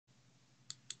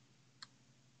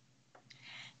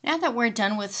Now that we're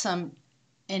done with some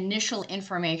initial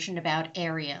information about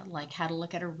area, like how to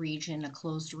look at a region, a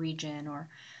closed region, or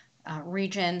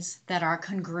regions that are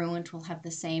congruent will have the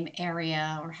same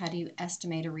area, or how do you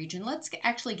estimate a region, let's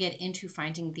actually get into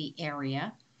finding the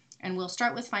area. And we'll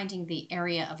start with finding the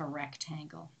area of a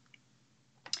rectangle.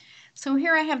 So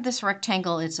here I have this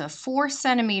rectangle. It's 4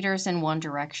 centimeters in one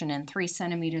direction and 3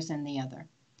 centimeters in the other.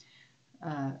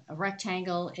 A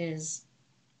rectangle has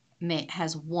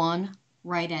one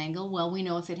right angle. Well, we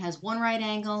know if it has one right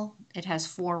angle, it has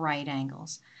 4 right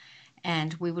angles.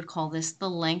 And we would call this the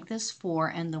length is 4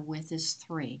 and the width is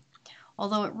 3.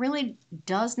 Although it really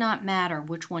does not matter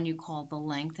which one you call the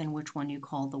length and which one you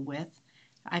call the width.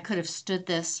 I could have stood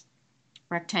this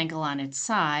rectangle on its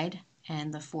side,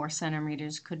 and the 4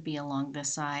 centimeters could be along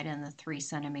this side and the 3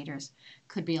 centimeters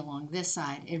could be along this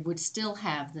side. It would still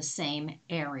have the same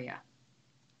area.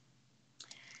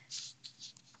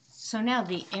 So now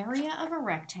the area of a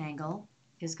rectangle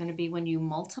is going to be when you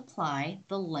multiply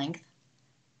the length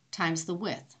times the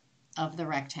width of the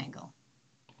rectangle.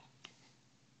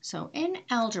 So in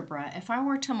algebra, if I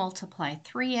were to multiply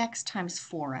 3x times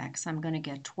 4x, I'm going to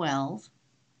get 12x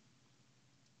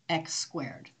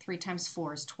squared. 3 times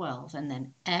 4 is 12, and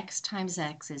then x times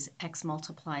x is x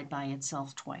multiplied by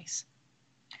itself twice.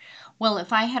 Well,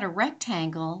 if I had a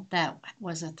rectangle that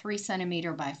was a 3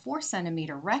 centimeter by 4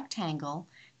 centimeter rectangle,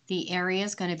 the area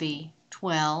is going to be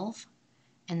 12,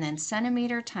 and then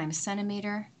centimeter times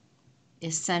centimeter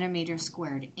is centimeter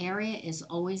squared. Area is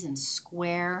always in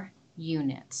square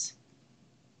units.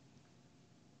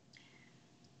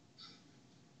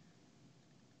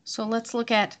 So let's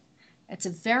look at, it's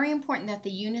very important that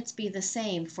the units be the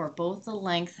same for both the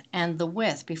length and the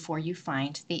width before you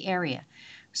find the area.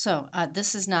 So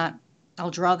this is not,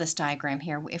 I'll draw this diagram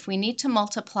here. If we need to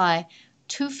multiply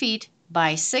 2 feet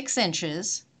by 6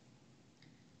 inches,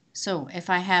 so if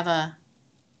I have a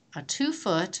 2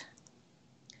 foot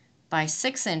by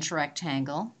 6 inch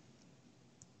rectangle,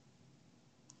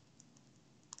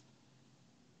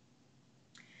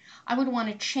 I would want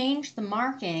to change the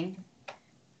marking.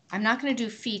 I'm not going to do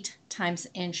feet times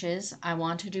inches. I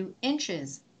want to do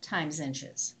inches times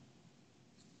inches.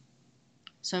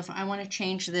 So if I want to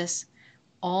change this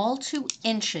all to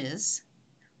inches,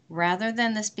 rather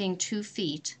than this being 2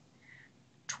 feet,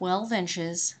 12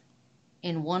 inches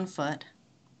in 1 foot,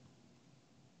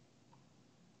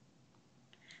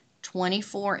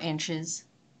 24 inches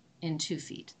in 2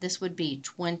 feet. This would be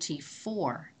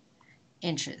 24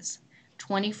 inches.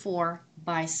 24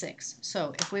 by 6.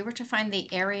 So if we were to find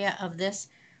the area of this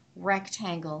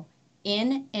rectangle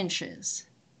in inches,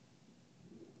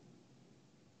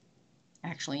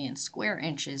 actually in square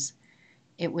inches,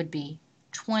 it would be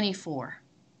 24.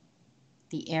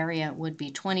 The area would be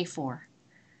 24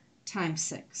 times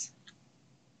 6.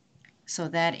 So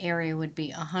that area would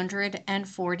be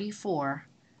 144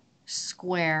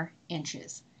 square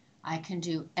inches. I can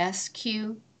do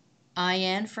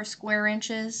SQIN for square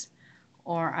inches,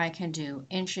 or I can do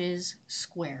inches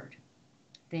squared.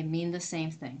 They mean the same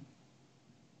thing.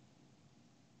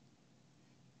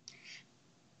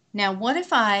 Now, what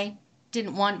if I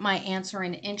didn't want my answer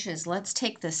in inches? Let's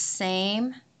take the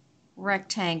same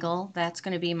rectangle. That's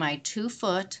going to be my 2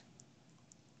 foot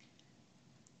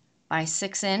by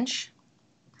 6 inch.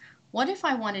 What if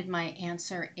I wanted my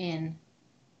answer in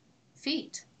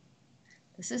feet?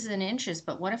 This is in inches,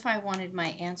 but what if I wanted my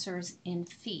answers in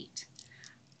feet?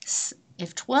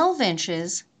 If 12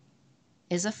 inches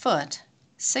is a foot,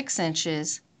 6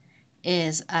 inches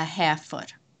is a half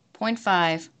foot,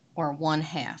 0.5 or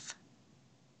 1/2.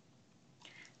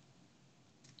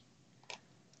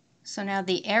 So now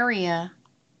the area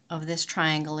of this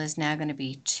triangle is now going to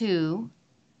be 2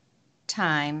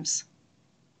 times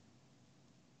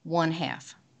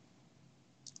 1/2.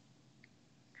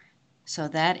 So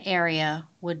that area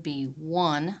would be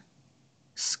 1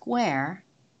 square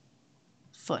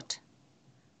foot,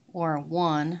 or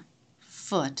 1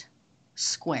 foot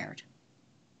squared.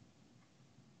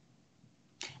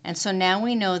 And so now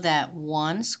we know that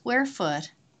 1 square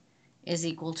foot is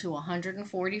equal to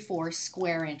 144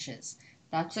 square inches.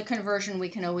 That's a conversion we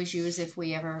can always use if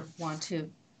we ever want to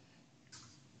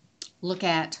look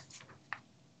at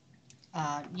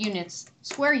units,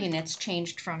 square units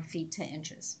changed from feet to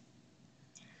inches.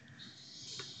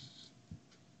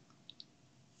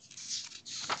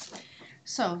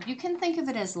 So you can think of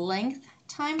it as length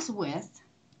times width,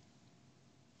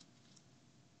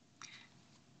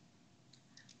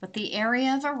 but the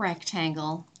area of a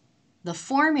rectangle, the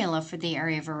formula for the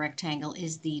area of a rectangle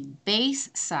is the base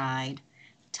side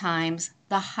times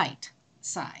the height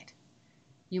side.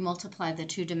 You multiply the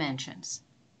two dimensions.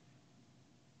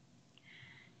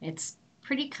 It's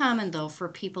pretty common, though, for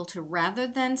people to, rather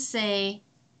than say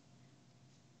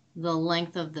the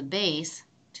length of the base,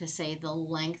 to say the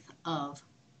length of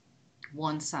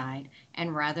one side,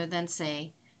 and rather than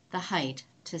say the height,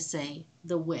 to say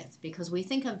the width, because we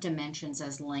think of dimensions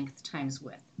as length times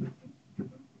width.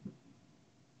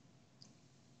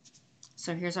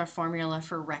 So here's our formula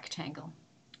for rectangle,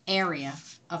 area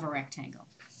of a rectangle.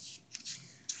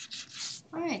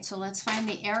 All right, so let's find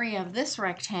the area of this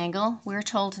rectangle. We're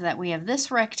told that we have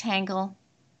this rectangle.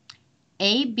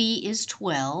 AB is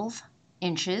 12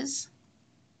 inches,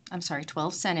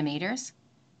 12 centimeters,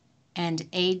 and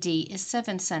AD is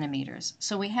 7 centimeters.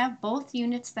 So we have both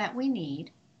units that we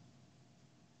need.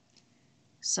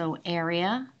 So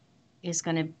area is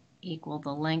going to equal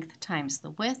the length times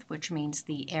the width, which means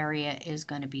the area is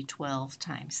going to be 12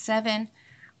 times 7,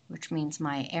 which means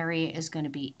my area is going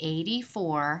to be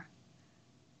 84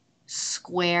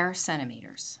 square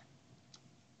centimeters.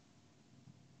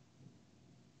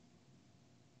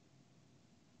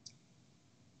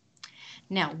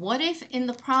 Now, what if in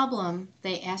the problem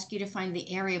they ask you to find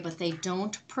the area but they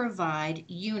don't provide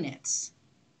units?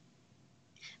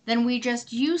 Then we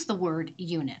just use the word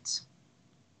units.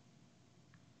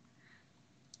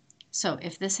 So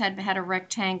if this had a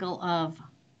rectangle of,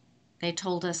 they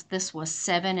told us this was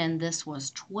 7 and this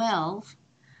was 12,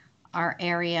 our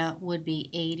area would be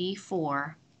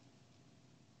 84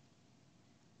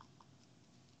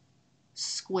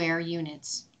 square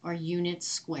units, or units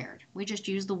squared. We just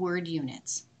use the word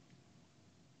units.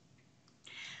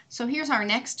 So here's our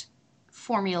next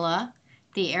formula.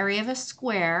 The area of a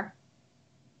square.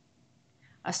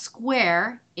 A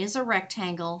square is a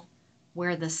rectangle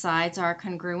where the sides are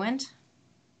congruent.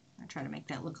 I'll try to make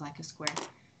that look like a square.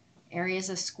 Area is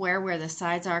a square where the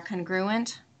sides are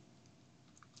congruent.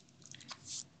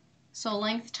 So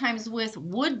length times width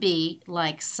would be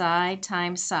like side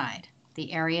times side.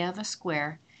 The area of a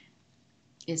square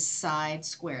is side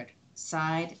squared.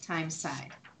 Side times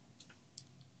side.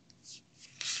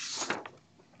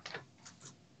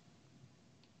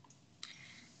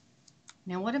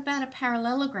 Now what about a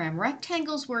parallelogram?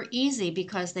 Rectangles were easy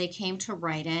because they came to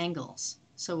right angles.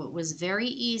 So it was very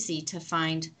easy to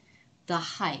find the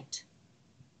height,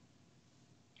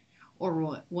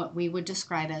 or what we would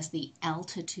describe as the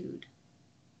altitude.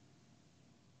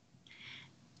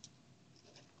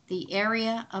 The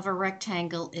area of a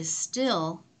rectangle is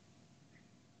still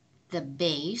the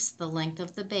base, the length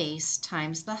of the base,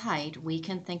 times the height. We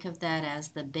can think of that as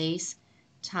the base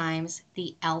times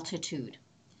the altitude.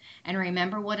 And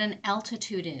remember what an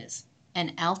altitude is.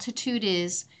 An altitude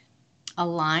is a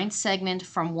line segment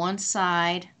from one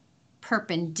side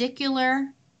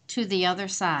perpendicular to the other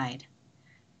side.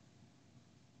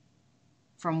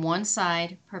 From one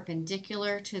side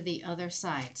perpendicular to the other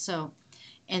side. So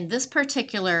in this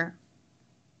particular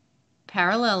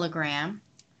parallelogram,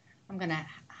 I'm going to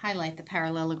highlight the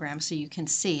parallelogram so you can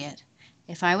see it.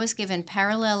 If I was given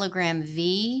parallelogram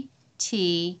VTSR,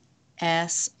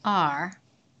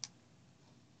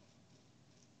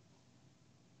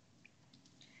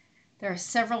 there are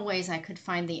several ways I could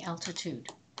find the altitude.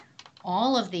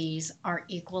 All of these are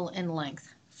equal in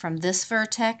length. From this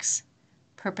vertex,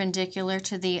 perpendicular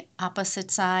to the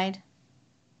opposite side.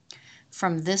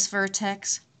 From this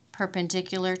vertex,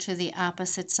 perpendicular to the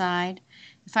opposite side.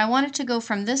 If I wanted to go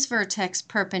from this vertex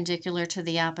perpendicular to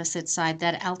the opposite side,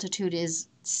 that altitude is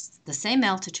the same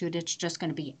altitude, it's just going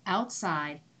to be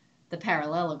outside the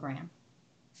parallelogram.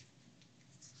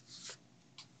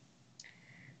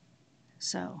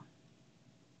 So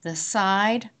the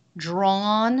side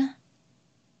drawn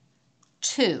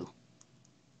to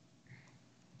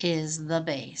is the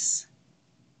base.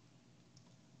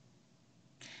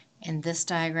 In this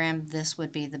diagram, this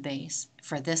would be the base.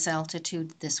 For this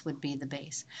altitude, this would be the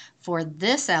base. For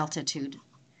this altitude,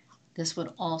 this would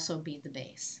also be the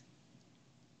base.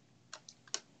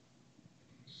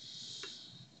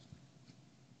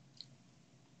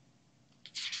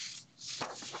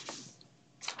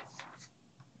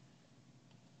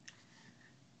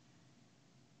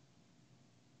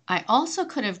 I also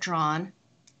could have drawn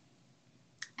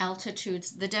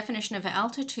altitudes. The definition of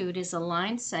altitude is a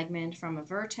line segment from a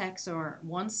vertex or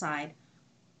one side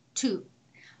to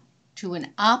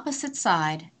an opposite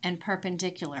side and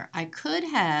perpendicular. I could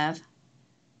have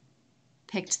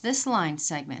picked this line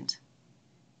segment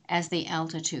as the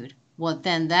altitude. Well,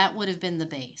 then that would have been the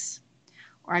base.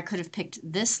 Or I could have picked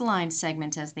this line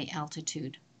segment as the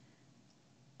altitude.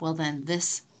 Well, then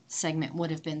this segment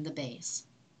would have been the base.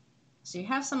 So you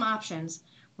have some options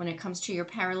when it comes to your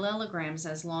parallelograms,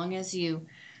 as long as you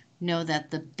know that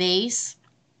the base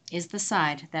is the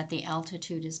side that the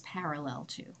altitude is parallel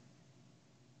to.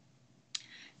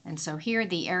 And so here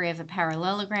the area of a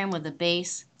parallelogram with a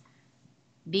base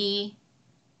B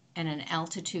and an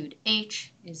altitude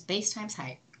h is base times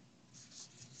height.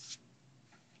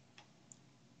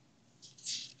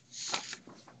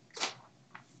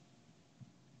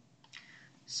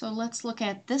 So let's look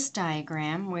at this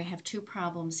diagram. We have two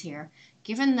problems here.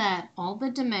 Given that all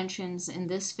the dimensions in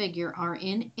this figure are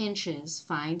in inches,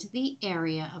 find the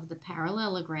area of the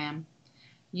parallelogram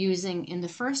using, in the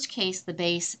first case, the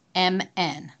base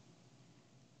mn.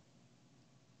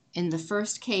 In the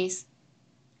first case,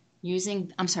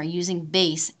 using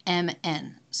base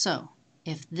mn. So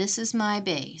if this is my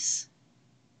base,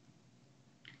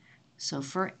 so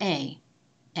for A,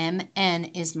 mn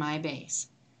is my base.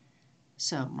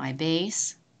 So my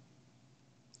base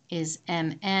is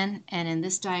mn, and in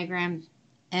this diagram,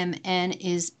 mn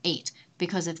is 8.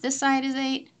 Because if this side is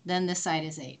 8, then this side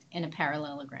is 8 in a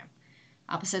parallelogram.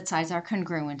 Opposite sides are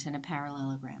congruent in a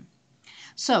parallelogram.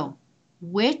 So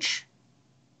which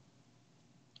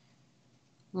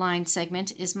line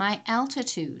segment is my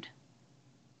altitude?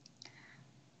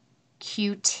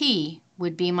 QT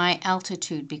would be my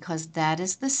altitude because that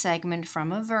is the segment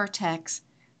from a vertex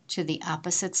to the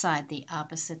opposite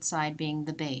side being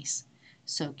the base.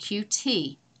 So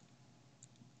QT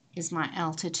is my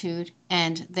altitude,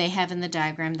 and they have in the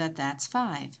diagram that that's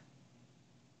 5.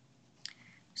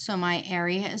 So my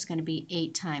area is going to be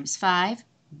 8 times 5,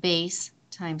 base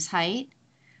times height.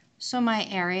 So my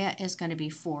area is going to be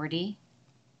 40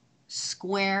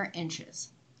 square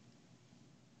inches.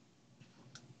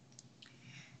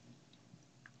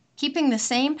 Keeping the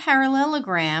same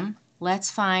parallelogram, let's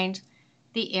find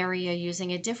the area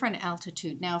using a different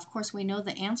altitude. Now, of course, we know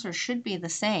the answer should be the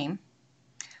same.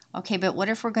 Okay, but what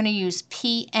if we're going to use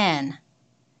Pn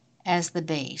as the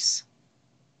base?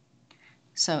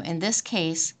 So in this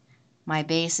case, my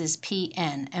base is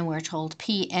Pn, and we're told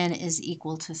Pn is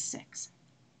equal to 6.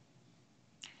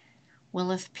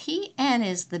 Well, if Pn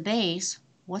is the base,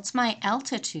 what's my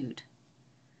altitude?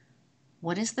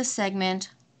 What is the segment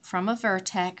from a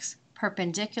vertex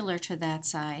perpendicular to that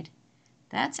side?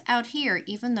 That's out here,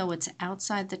 even though it's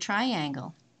outside the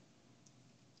triangle.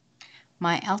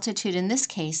 My altitude in this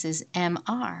case is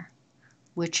mr,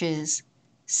 which is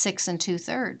 6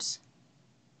 2/3.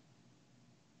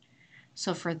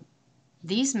 So for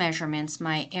these measurements,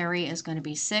 my area is going to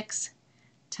be 6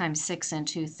 times 6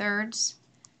 2/3.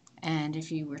 And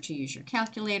if you were to use your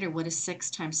calculator, what is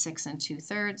 6 times 6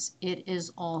 2/3? It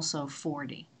is also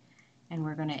 40. And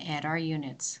we're going to add our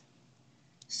units,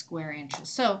 square inches.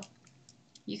 So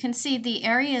you can see the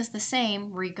area is the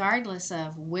same regardless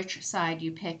of which side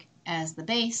you pick as the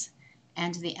base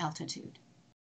and the altitude.